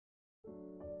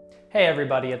Hey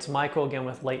everybody, it's Michael again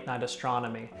with Late Night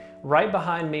Astronomy. Right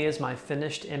behind me is my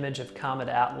finished image of Comet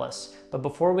Atlas, but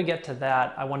before we get to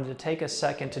that, I wanted to take a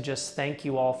second to just thank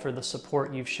you all for the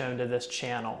support you've shown to this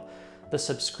channel. The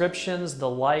subscriptions, the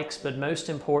likes, but most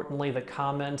importantly the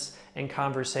comments and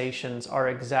conversations are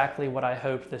exactly what I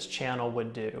hoped this channel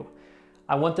would do.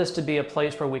 I want this to be a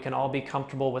place where we can all be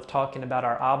comfortable with talking about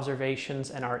our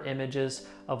observations and our images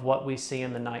of what we see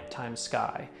in the nighttime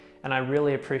sky. And I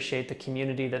really appreciate the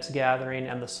community that's gathering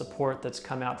and the support that's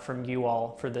come out from you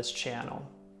all for this channel.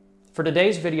 For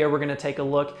today's video, we're going to take a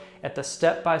look at the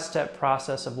step-by-step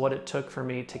process of what it took for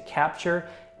me to capture,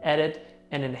 edit,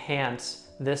 and enhance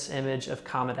this image of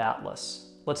Comet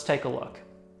Atlas. Let's take a look.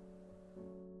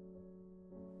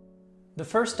 The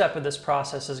first step of this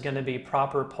process is going to be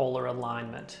proper polar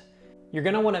alignment. You're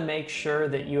going to want to make sure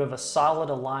that you have a solid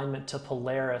alignment to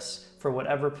Polaris for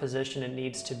whatever position it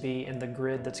needs to be in the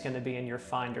grid that's going to be in your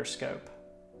finder scope.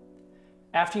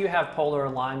 After you have polar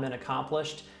alignment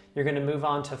accomplished, you're going to move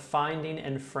on to finding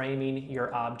and framing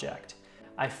your object.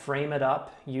 I frame it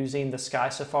up using the Sky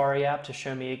Safari app to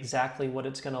show me exactly what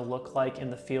it's going to look like in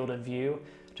the field of view,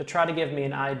 to try to give me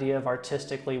an idea of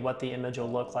artistically what the image will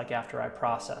look like after I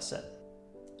process it.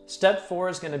 Step 4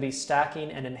 is going to be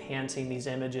stacking and enhancing these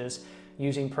images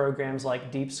using programs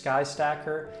like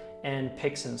DeepSkyStacker and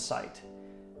Pixinsight.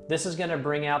 This is going to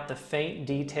bring out the faint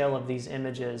detail of these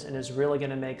images and is really going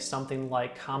to make something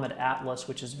like Comet Atlas,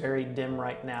 which is very dim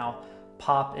right now,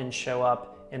 pop and show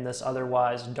up in this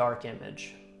otherwise dark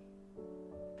image.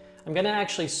 I'm going to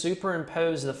actually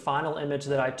superimpose the final image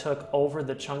that I took over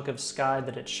the chunk of sky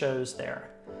that it shows there.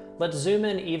 Let's zoom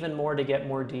in even more to get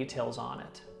more details on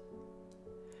it.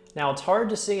 Now it's hard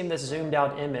to see in this zoomed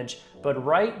out image, but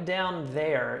right down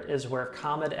there is where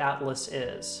Comet Atlas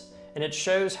is, and it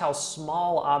shows how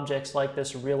small objects like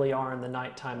this really are in the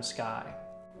nighttime sky.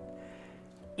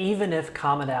 Even if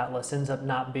Comet Atlas ends up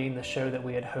not being the show that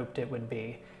we had hoped it would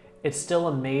be, it still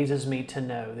amazes me to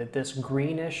know that this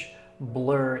greenish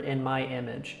blur in my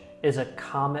image is a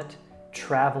comet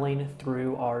traveling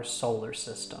through our solar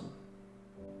system.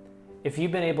 If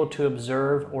you've been able to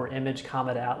observe or image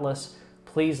Comet Atlas,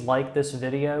 please like this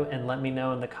video and let me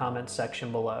know in the comments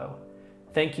section below.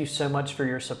 Thank you so much for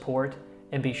your support,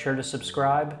 and be sure to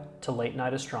subscribe to Late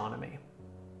Night Astronomy.